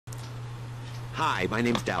Hi, my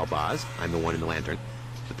name's Dalbaz. I'm the one in the lantern.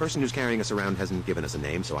 The person who's carrying us around hasn't given us a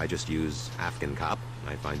name, so I just use Afghan Cop.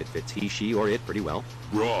 I find it fits he, she, or it pretty well.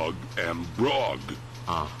 Brog and Brog.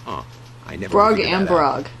 Uh-huh. I never Brog figured and that out.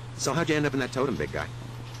 Brog. So how'd you end up in that totem, big guy?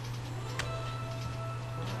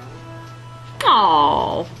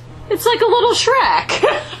 Oh, it's like a little Shrek.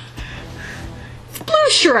 It's Blue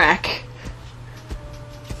Shrek.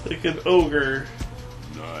 It's like an ogre.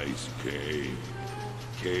 Nice cave.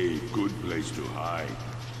 Cave, good place to hide.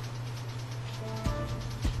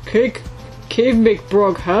 Cave make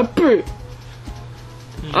Brog happy.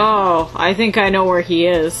 Oh, I think I know where he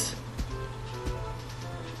is.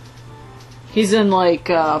 He's in, like,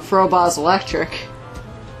 Froboz's Electric.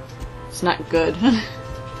 It's not good. Hello,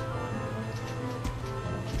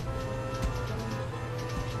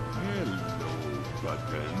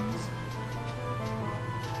 buttons.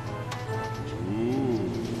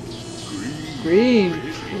 Ooh,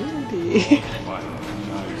 Green. pretty. Pretty. Find a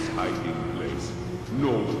nice hiding place.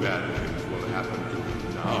 No bad things will happen to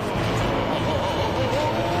you now.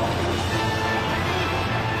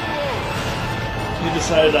 He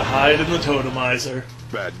decided to hide in the totemizer.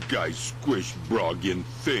 Bad guy squish Broggian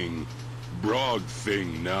thing. Brog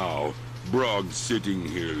thing now. Brog sitting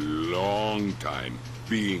here long time,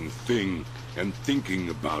 being thing and thinking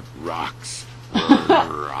about rocks.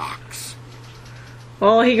 Rocks.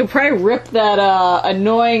 Well, he could probably rip that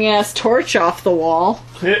annoying-ass torch off the wall.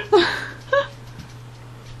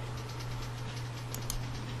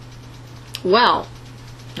 Well,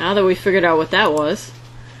 now that we figured out what that was,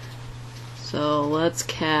 so let's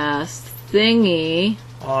cast Thingy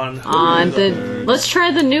on the... Let's try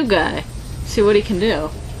the new guy. See what he can do.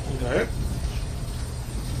 Okay.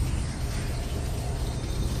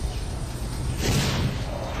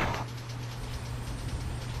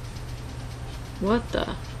 What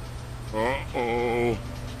the? Uh-oh.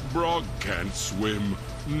 Brog can't swim.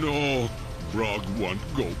 No. Brog won't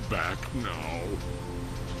go back now.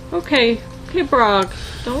 Okay, Brog.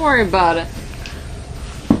 Don't worry about it.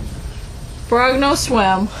 Brog, no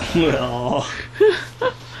swim. No.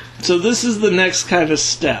 So this is the next kind of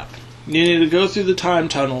step. You need to go through the time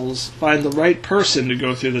tunnels, find the right person to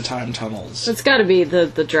go through the time tunnels. It's gotta be the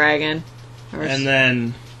dragon. And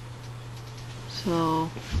then... So...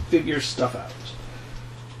 figure stuff out.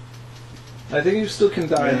 I think you still can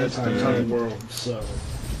die in the time tunnel world, so...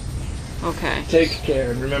 Okay. Take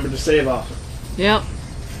care and remember to save often. Yep.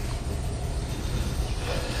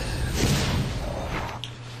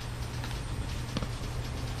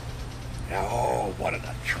 Oh, what an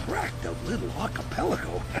attractive little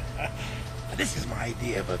archipelago. This is my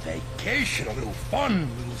idea of a vacation, a little fun,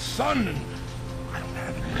 a little sun, and I don't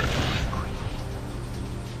have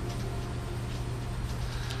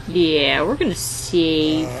any. Yeah, we're gonna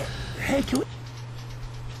save. Hey, can we...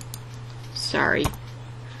 Sorry.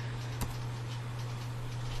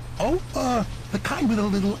 Oh, the kind with the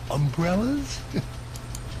little umbrellas?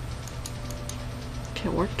 Okay,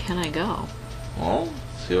 where can I go? Well,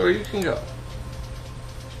 see where you can go.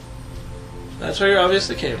 That's where you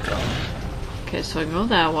obviously came from. Okay, so I can go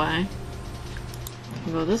that way. I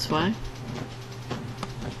can go this way.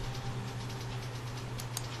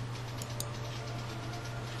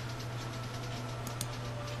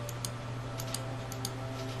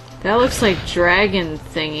 That looks like dragon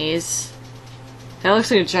thingies. That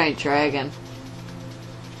looks like a giant dragon.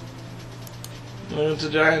 It's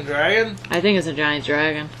a giant dragon? I think it's a giant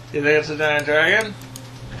dragon. You think it's a giant dragon?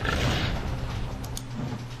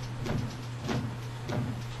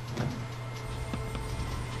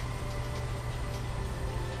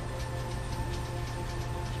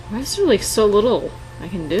 Why is there like so little I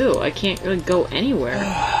can do? I can't really go anywhere.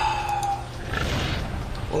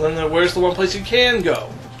 Well then where's the one place you can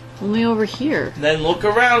go? Only over here. Then look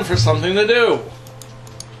around for something to do.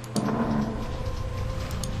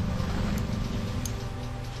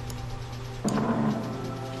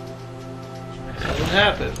 Something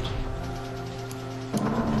happened.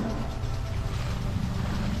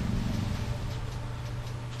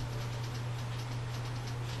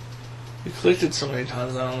 You clicked it so many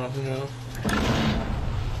times, I don't know if you know.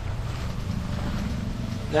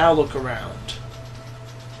 Now look around.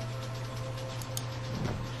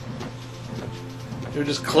 You're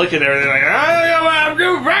just clicking everything like, I don't know what I'm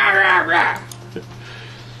doing, rah, rah, rah.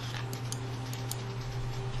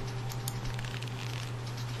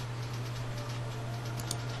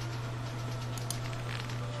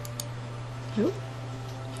 Nope.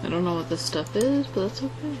 I don't know what this stuff is, but that's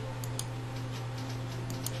okay.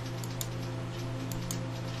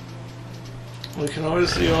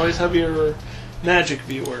 You always have your magic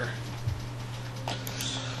viewer.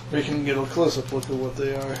 We can get a close-up look at what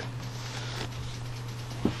they are.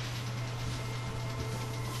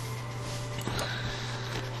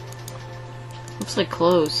 Looks like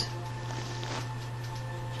clothes.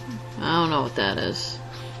 I don't know what that is.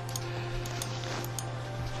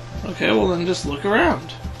 Okay, well then just look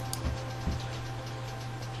around.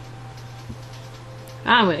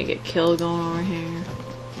 I'm gonna get killed going over here.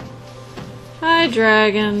 Hi,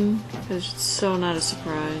 dragon. It's so not a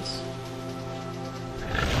surprise.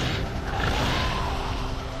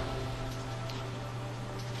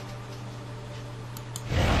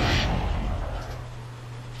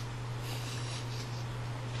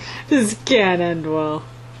 This can't end well.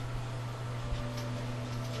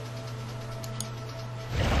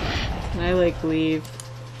 Can I, like, leave?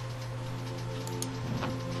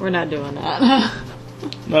 We're not doing that.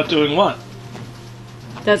 Not doing what?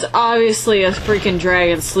 That's obviously a freaking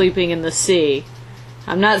dragon sleeping in the sea.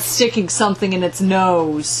 I'm not sticking something in its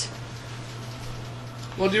nose.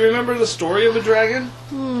 Well, do you remember the story of a dragon?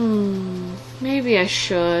 Maybe I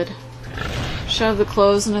should. Shove the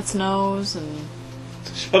clothes in its nose and...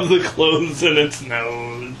 Shove the clothes in its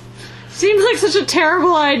nose. Seems like such a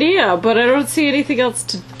terrible idea, but I don't see anything else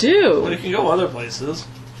to do. Well, you can go other places.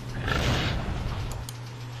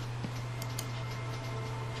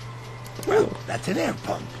 Well, that's an air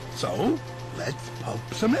pump. So, let's pump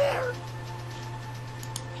some air.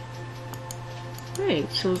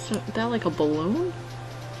 Wait, so is that like a balloon?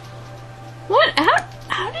 What?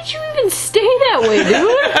 How did you even stay that way,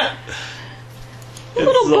 dude? The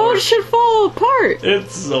little boat should fall apart.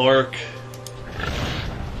 It's Zork.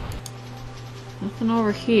 Nothing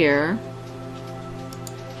over here.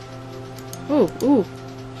 Ooh, ooh.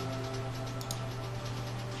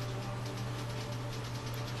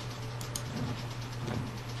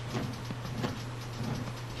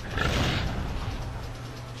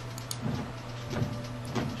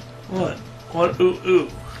 What? What? Ooh, ooh.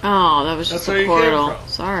 Oh, that was just That's where a you came portal. from.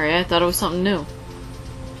 Sorry, I thought it was something new.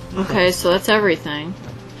 Okay, so that's everything.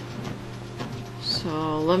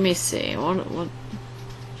 So let me see. What?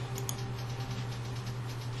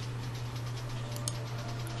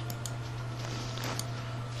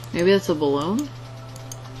 Maybe it's a balloon?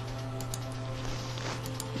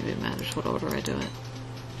 Maybe it matters what order I do it.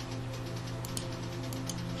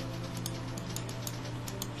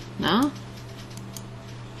 No?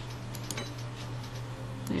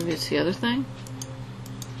 Maybe it's the other thing?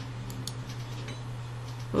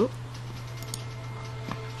 Oop.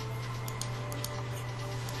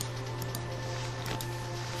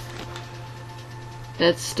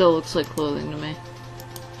 That still looks like clothing to me.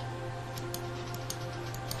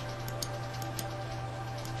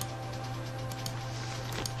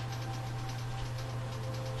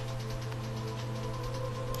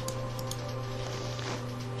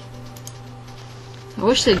 I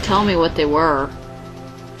wish they'd tell me what they were.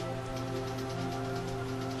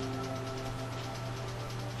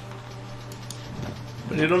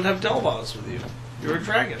 But you don't have Delvos with you. You're a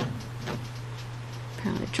dragon.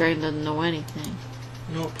 Apparently Dragon doesn't know anything.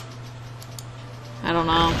 Nope. I don't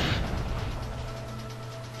know.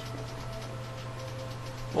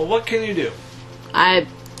 Well, what can you do? I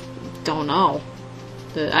don't know.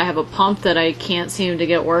 I have a pump that I can't seem to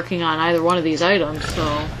get working on either one of these items, so...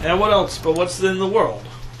 And what else? But what's in the world?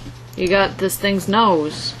 You got this thing's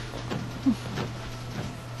nose.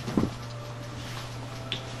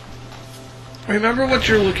 Remember what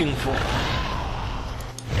you're looking for.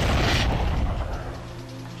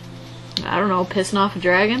 I don't know, pissing off a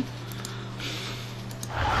dragon?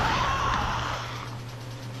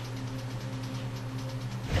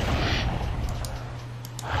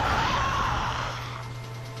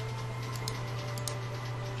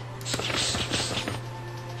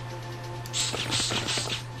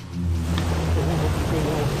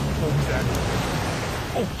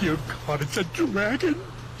 Oh, dear God, it's a dragon.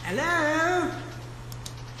 Hello?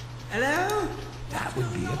 Hello? That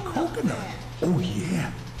would be a coconut. Oh,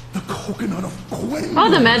 yeah. The coconut of Gwen. Oh,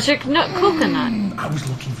 the magic nut coconut. I was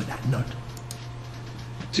looking for that nut.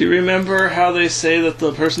 Do you remember how they say that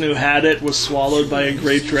the person who had it was swallowed by a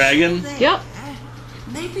great dragon? Yep.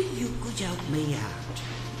 Maybe you could help me out.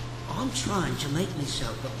 I'm trying to make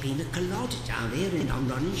myself a pina colada down here and I'm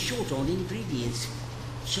running short on ingredients.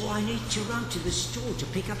 So I need to run to the store to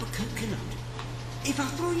pick up a coconut. If I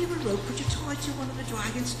throw you a rope, could you tie it to one of the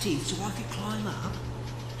dragon's teeth so I could climb up?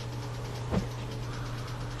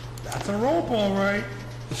 That's a rope, all right.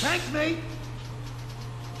 Thanks, mate.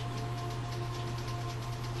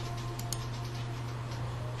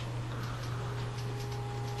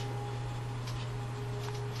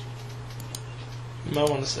 You might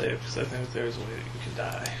want to save, because I think there's a way that you can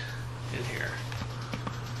die in here.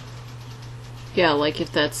 Yeah, like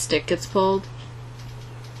if that stick gets pulled.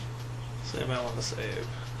 So you might want to save.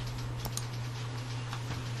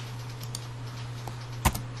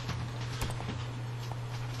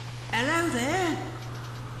 Hello there?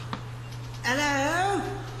 Hello?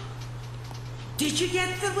 Did you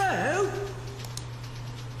get the rope?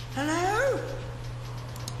 Hello?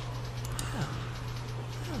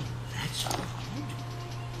 Oh, that's odd.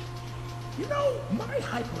 You know, my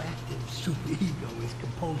hyperactive superego is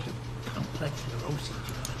composed of complex neuroses.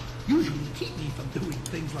 Usually keep me from doing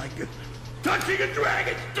things like touching a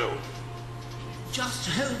dragon's tooth. Just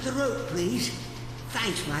hold the rope, please.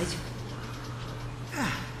 Thanks, mate.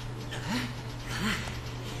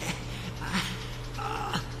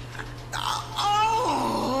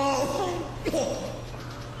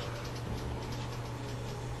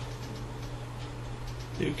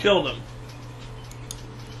 You killed him.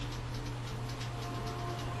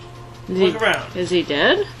 Look around. Is he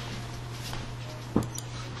dead?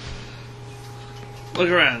 Look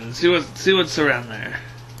around and see what's around there.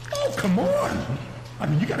 Oh, come on. I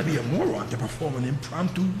mean, you gotta be a moron to perform an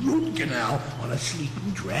impromptu root canal on a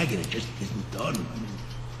sleeping dragon. It just isn't done. I mean,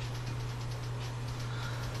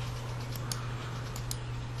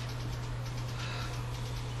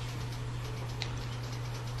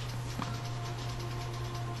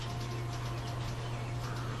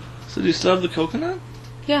 So do you still have the coconut?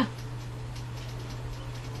 Yeah.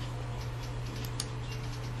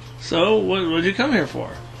 So what did you come here for?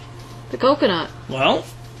 The coconut. Well,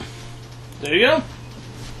 there you go.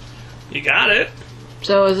 You got it.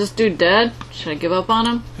 So is this dude dead? Should I give up on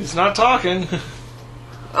him? He's not talking.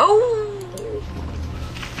 Oh!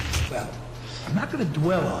 well, I'm not gonna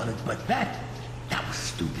dwell on it, but that was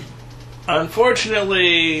stupid.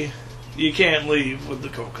 Unfortunately, you can't leave with the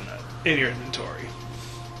coconut in your inventory.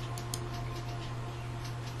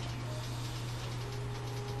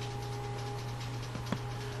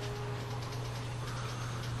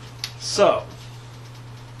 So,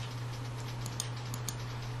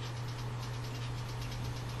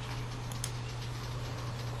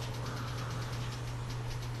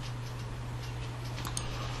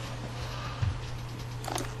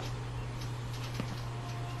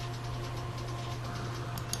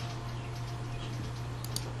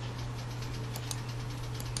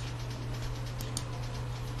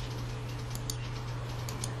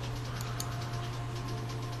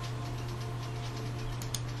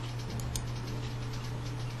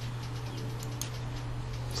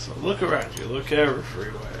 look around you. Look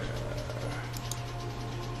everywhere.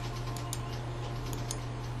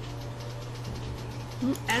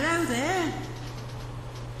 Hello there?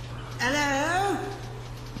 Hello?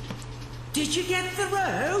 Did you get the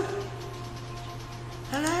rope?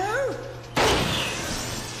 Hello?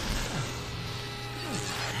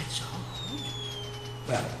 That's odd.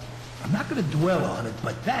 Well, I'm not gonna dwell on it,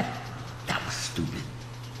 but that was stupid.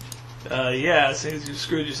 Yeah, it seems you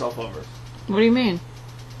screwed yourself over. What do you mean?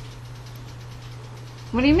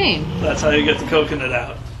 What do you mean? That's how you get the coconut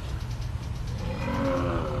out.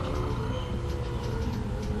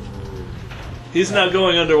 He's not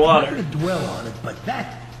going I'm underwater. not gonna dwell on it, but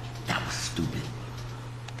that was stupid.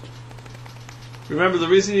 Remember, the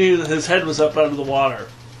reason his head was up out of the water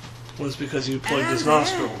was because you plugged his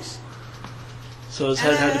nostrils. So his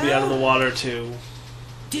head had to be out of the water too.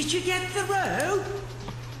 Did you get the rope?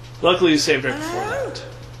 Luckily, you saved right before that.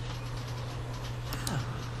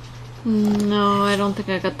 No, I don't think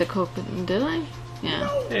I got the coconut. Did I? Yeah.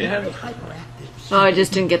 Yeah, you had Hyperactive. Oh, I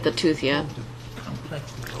just didn't get the tooth yet.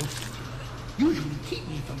 Complex neuroses usually keep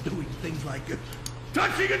me from doing things like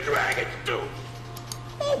touching a dragon's tooth.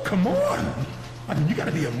 Oh, come on. I mean, you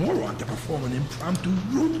gotta be a moron to perform an impromptu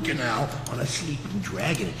root canal on a sleeping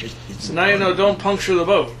dragon. It just isn't So now you know, done. don't puncture the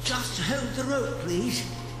boat. Just hold the rope, please.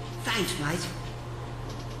 Thanks, mate.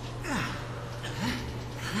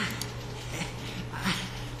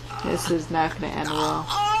 This is not going to end well.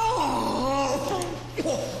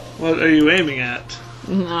 What are you aiming at?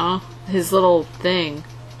 No. His little thing.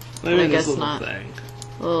 Maybe I this guess little not. thing.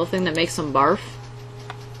 The little thing that makes him barf.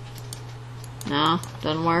 No,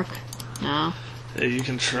 doesn't work. No. Hey, you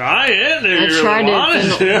can try it if I you tried really want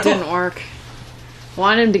it, to. didn't work.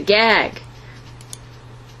 Want him to gag.